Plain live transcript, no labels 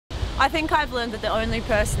I think I've learned that the only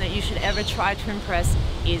person that you should ever try to impress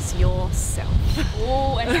is yourself.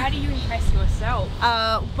 Oh, and how do you impress yourself?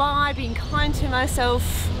 By being kind to myself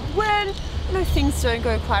when things don't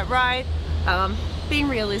go quite right. Being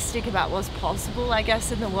realistic about what's possible, I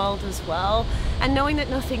guess, in the world as well, and knowing that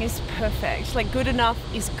nothing is perfect. Like, good enough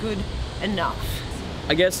is good enough.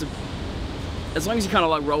 I guess as long as you kind of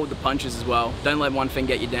like roll with the punches as well, don't let one thing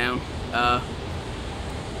get you down.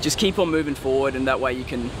 Just keep on moving forward, and that way you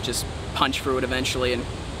can just punch through it eventually and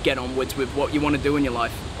get onwards with what you want to do in your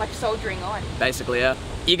life. Like soldiering on. Basically, yeah.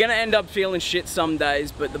 You're gonna end up feeling shit some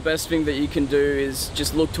days, but the best thing that you can do is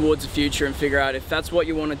just look towards the future and figure out if that's what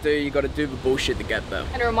you want to do, you got to do the bullshit to get there.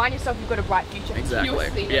 And remind yourself you've got a bright future.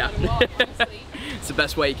 Exactly. Yeah. It's the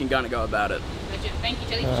best way you can kind of go about it. Thank you,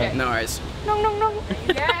 Jellyfish. No worries. No.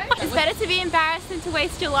 Yeah. It's better to be embarrassed than to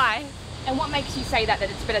waste your life. And what makes you say that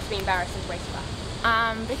it's better to be embarrassed than to waste your life?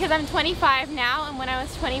 Because I'm 25 now, and when I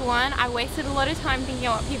was 21, I wasted a lot of time thinking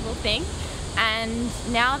what people think. And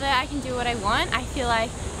now that I can do what I want, I feel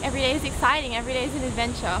like every day is exciting, every day is an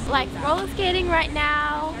adventure. Like roller skating right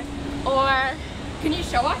now, or... Can you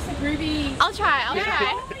show us a groovy? I'll try.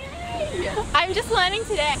 I'm just learning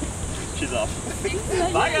today. She's off.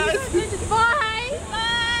 Bye guys!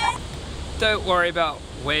 Bye! Don't worry about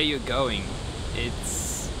where you're going.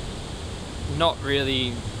 It's not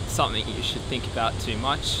really something you should think about too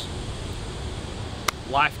much.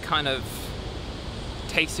 Life kind of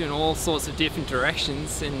takes you in all sorts of different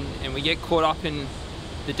directions, and we get caught up in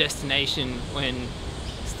the destination when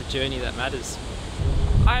it's the journey that matters.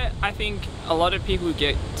 I think a lot of people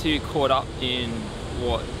get too caught up in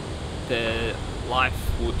what their life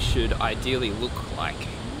should ideally look like,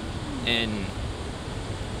 and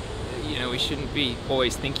we shouldn't be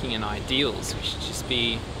always thinking in ideals. We should just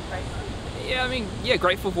be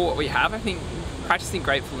grateful for what we have. I think practicing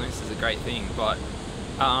gratefulness is a great thing, but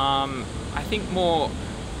I think more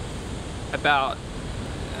about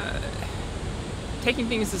taking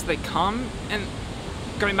things as they come, and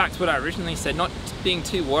going back to what I originally said, not being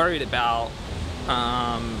too worried about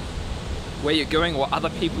where you're going, what other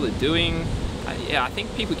people are doing. I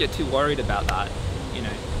think people get too worried about that.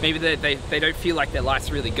 Maybe they don't feel like their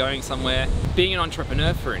life's really going somewhere. Being an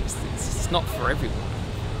entrepreneur, for instance, it's not for everyone.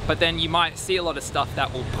 But then you might see a lot of stuff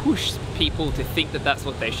that will push people to think that that's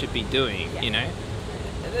what they should be doing,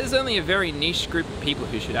 There's only a very niche group of people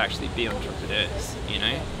who should actually be entrepreneurs,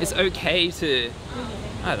 It's okay to,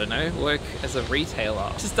 I don't know, work as a retailer.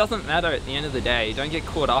 It just doesn't matter at the end of the day. Don't get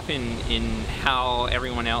caught up in how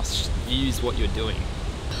everyone else views what you're doing.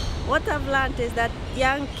 What I've learned is that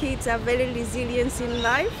young kids are very resilient in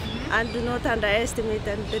life and do not underestimate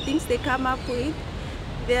and the things they come up with.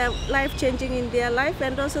 They're life-changing in their life,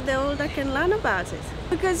 and also the older can learn about it.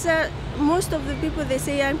 Because most of the people, they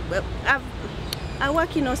say, I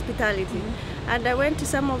work in hospitality, and I went to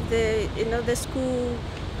some of the, the school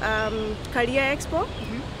career expo,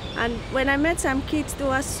 and when I met some kids,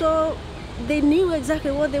 they knew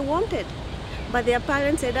exactly what they wanted, but their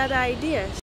parents had other ideas.